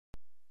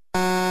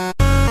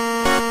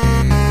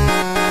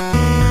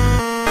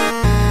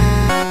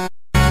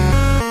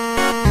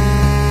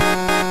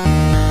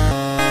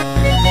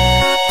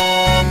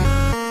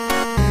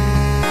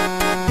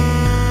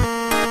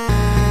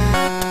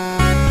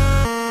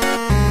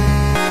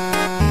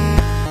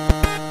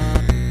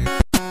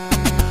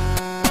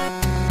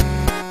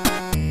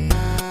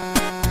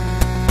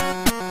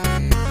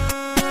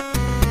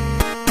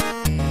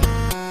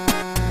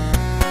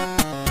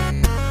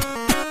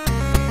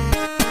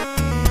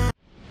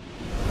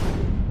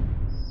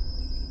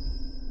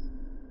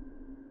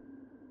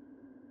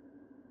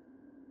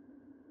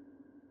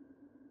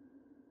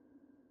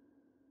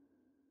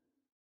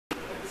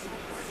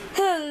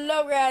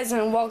guys,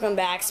 and welcome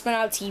back. Spin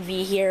Out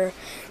TV here.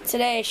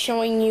 Today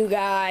showing you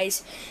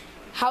guys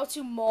how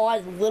to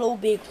mod Little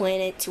Big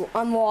Planet to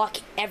unlock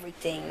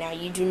everything. Now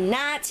you do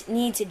not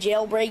need to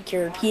jailbreak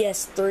your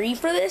PS3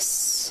 for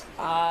this.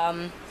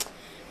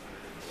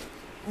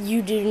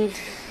 You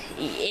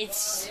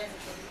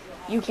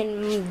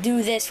can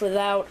do this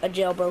without a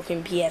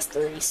jailbroken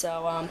PS3.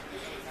 So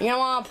you're gonna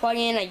want to plug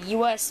in a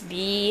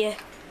USB,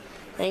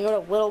 then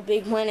go to Little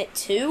Big Planet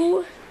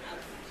 2.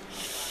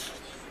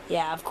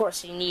 Yeah, of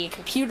course you need a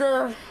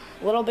computer,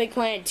 Little Big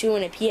Planet 2,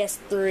 and a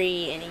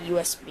PS3 and a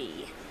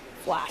USB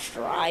flash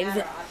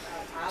drive.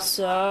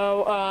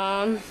 So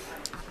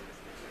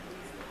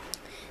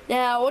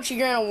now what you're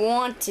gonna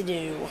want to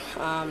do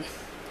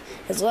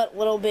is let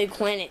Little Big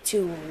Planet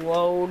 2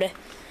 load.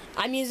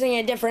 I'm using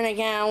a different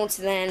account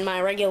than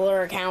my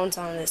regular account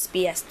on this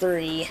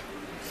PS3.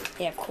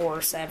 Yeah, of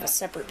course, I have a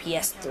separate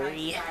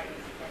PS3.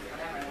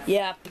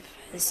 Yep,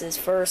 this is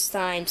first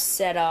time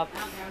setup.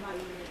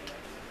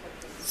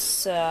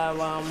 So,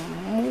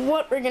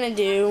 what we're gonna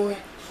do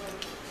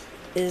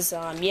is,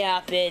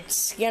 yep,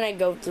 it's gonna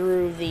go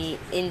through the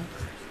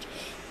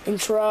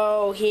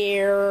intro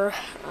here.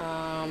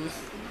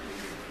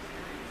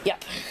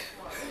 Yep.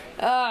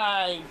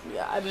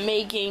 I'm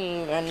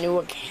making a new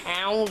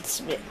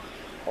account.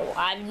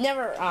 I've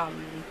never,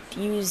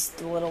 used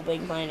the Little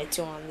Big Planet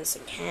 2 on this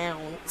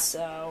account,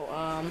 so,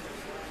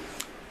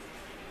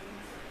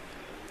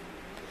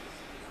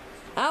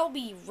 I'll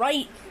be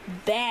right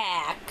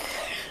back.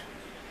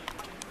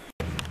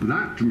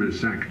 That,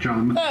 Miss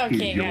Sackcharm,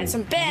 okay, guys,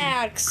 I'm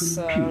back.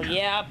 So,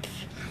 yep,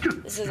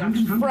 this is a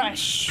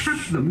fresh. Tap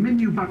the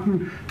menu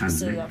button and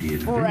this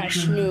is a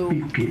fresh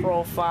new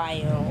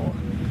profile.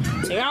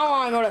 So you're gonna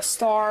want to go to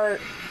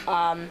start.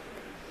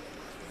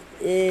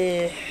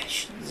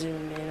 Should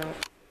zoom in.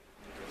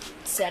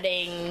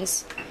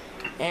 Settings,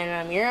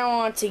 and you're gonna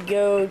want to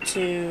go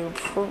to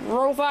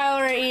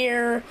profile right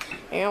here.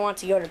 And you're gonna want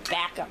to go to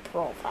backup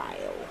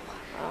profile.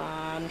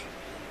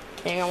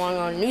 And I want to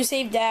go to new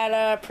save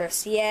data,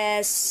 press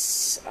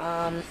yes.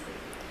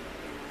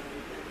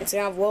 It's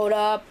gonna load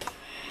up.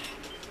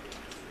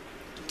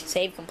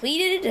 Save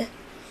completed.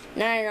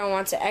 Now you're gonna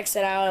want to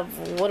exit out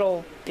of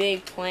Little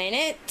Big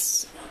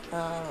Planet.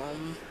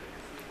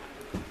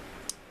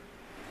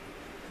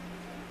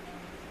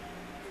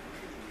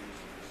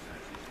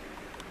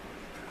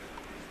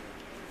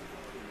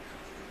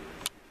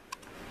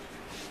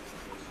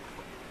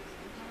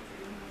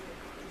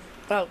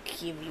 I'll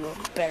give you a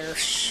better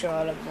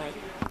shot of my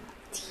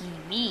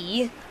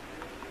TV.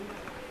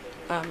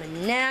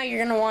 And now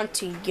you're gonna want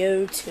to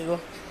go to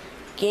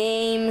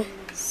Game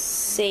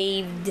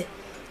Saved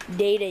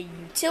Data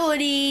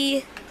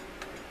Utility.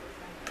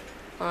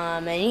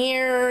 And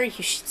here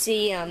you should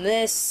see on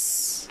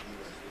this,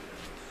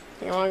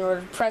 you want to go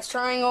to press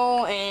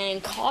triangle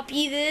and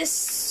copy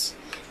this.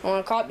 You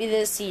want to copy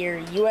this to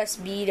your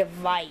USB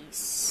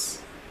device.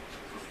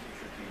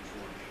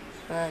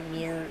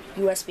 Your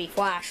USB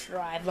flash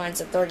drive.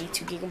 Mine's a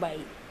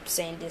 32GB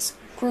SanDisk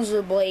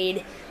Cruiser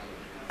Blade.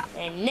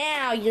 And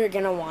now you're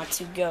gonna want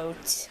to go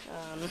to,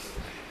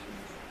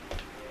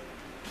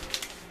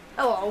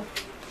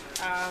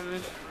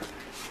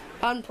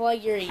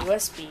 unplug your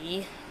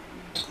USB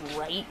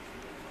right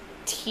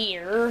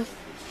here.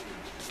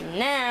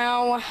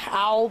 Now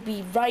I'll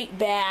be right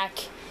back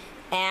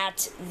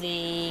at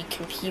the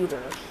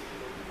computer.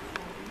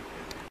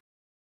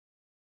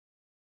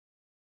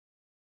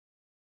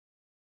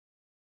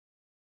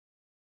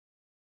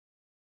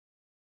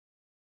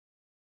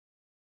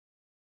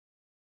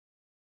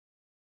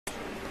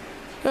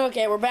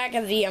 Okay, we're back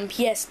at the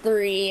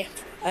PS3.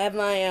 I have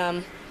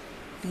my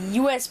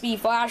USB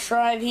flash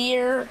drive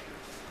here.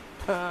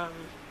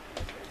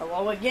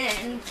 Hello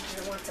again.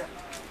 I want to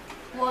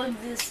plug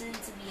this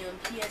into the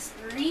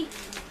PS3.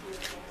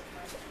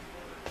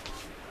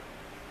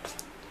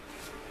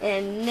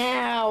 And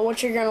now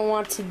what you're gonna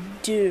want to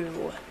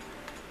do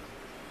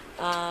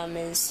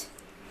is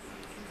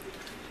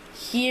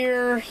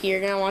here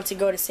you're gonna want to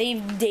go to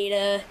save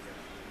data,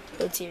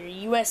 go to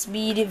your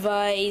USB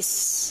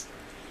device.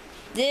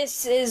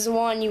 This is the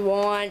one you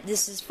want.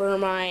 This is for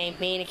my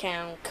main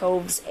account,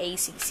 Cove's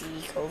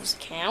ACC, Cove's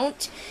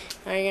account.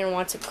 Now you're going to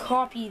want to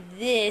copy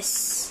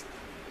this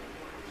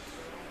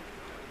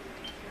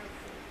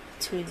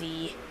to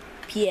the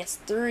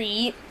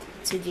PS3,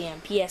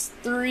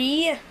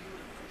 PS3.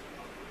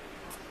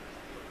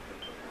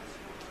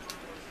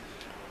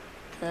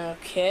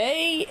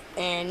 Okay,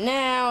 and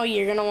now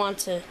you're going to want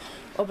to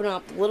open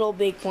up Little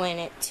Big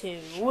Planet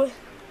 2,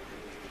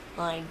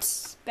 like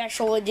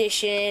Special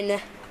Edition.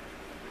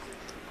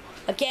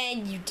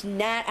 Again, you do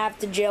not have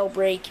to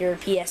jailbreak your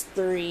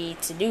PS3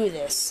 to do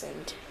this,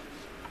 and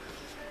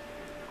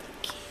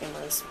the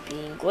camera's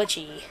being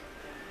glitchy.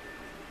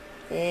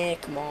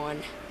 Come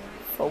on,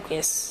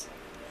 focus.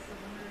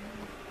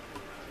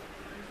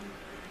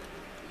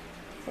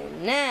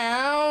 And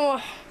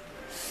now,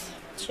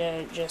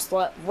 just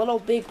let Little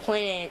Big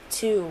Planet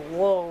 2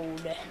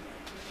 load.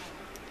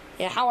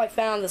 Yeah, how I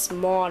found this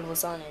mod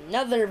was on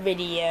another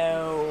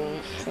video,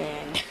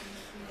 and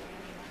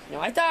No,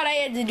 I thought I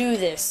had to do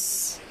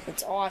this.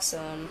 It's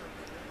awesome.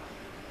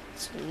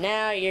 So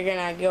now you're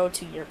gonna go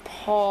to your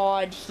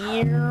pod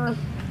here.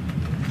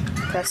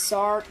 Press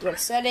start, go to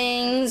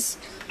settings,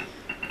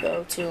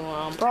 go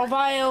to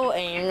profile,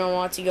 and you're gonna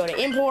want to go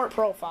to import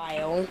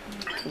profile.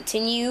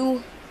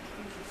 Continue.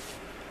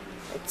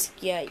 Let's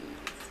get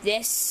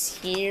this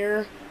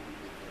here.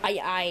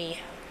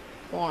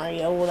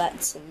 Mario. Well,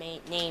 that's the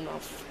main name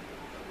of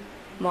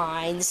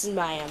mine. This is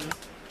my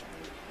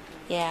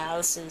yeah,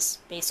 this is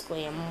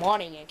basically a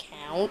modding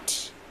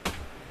account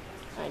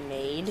I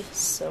made.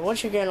 So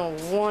what you're gonna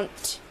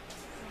want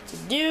to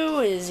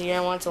do is you're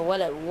gonna want to let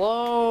it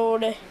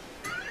load.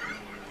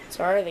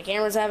 Sorry, the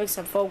camera's having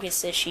some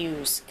focus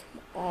issues.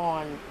 Come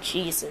on,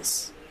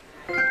 Jesus.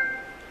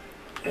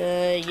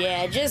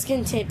 Yeah, just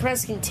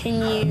press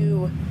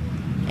continue.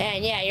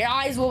 And yeah, your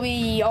eyes will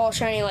be all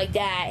shiny like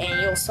that,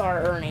 and you'll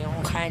start earning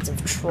all kinds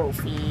of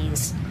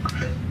trophies.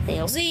 And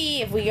you'll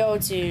see, if we go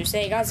to,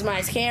 say,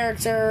 customize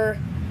character,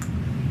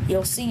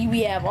 you'll see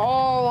we have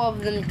all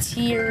of the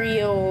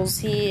materials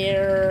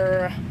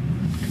here.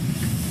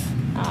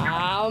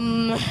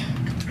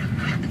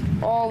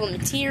 All the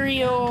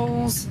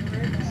materials,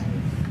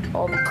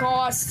 all the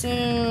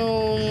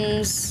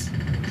costumes,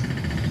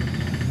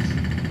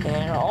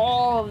 and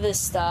all of this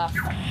stuff.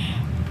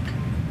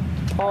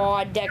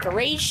 Pod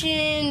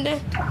decoration,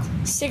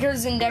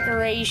 stickers and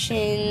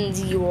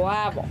decorations. You will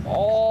have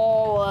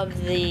all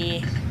of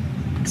the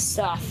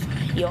stuff.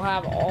 You'll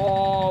have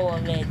all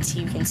of it.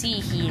 You can see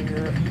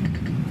here.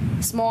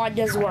 This mod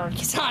does work.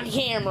 It's on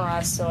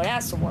camera, so it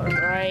has to work,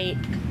 right?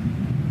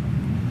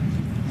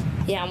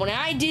 Yeah, when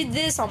I did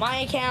this on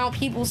my account,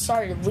 people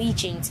started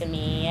leeching to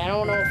me. I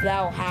don't know if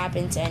that will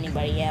happen to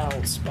anybody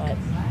else, but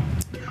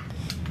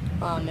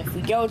if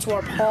we go to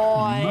our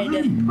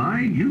pod, My,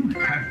 you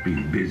have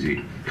been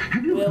busy.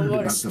 Have you heard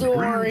about the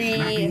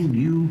brand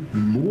new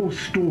More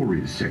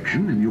Stories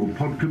section in your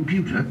pod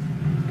computer?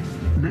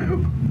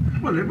 No?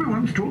 Well,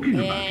 everyone's talking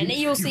about it. And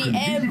you'll see you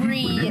can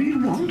every whenever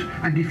you want,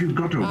 and if you've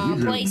got a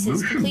wizard place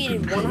is motion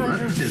completed controller,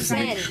 there's some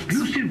 100%.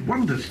 exclusive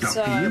wonder stuff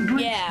So, for you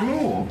to yeah.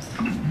 explore.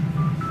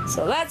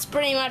 So that's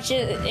pretty much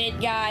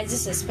it, guys.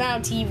 This is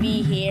Spout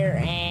TV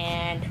here,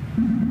 and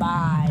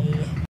bye.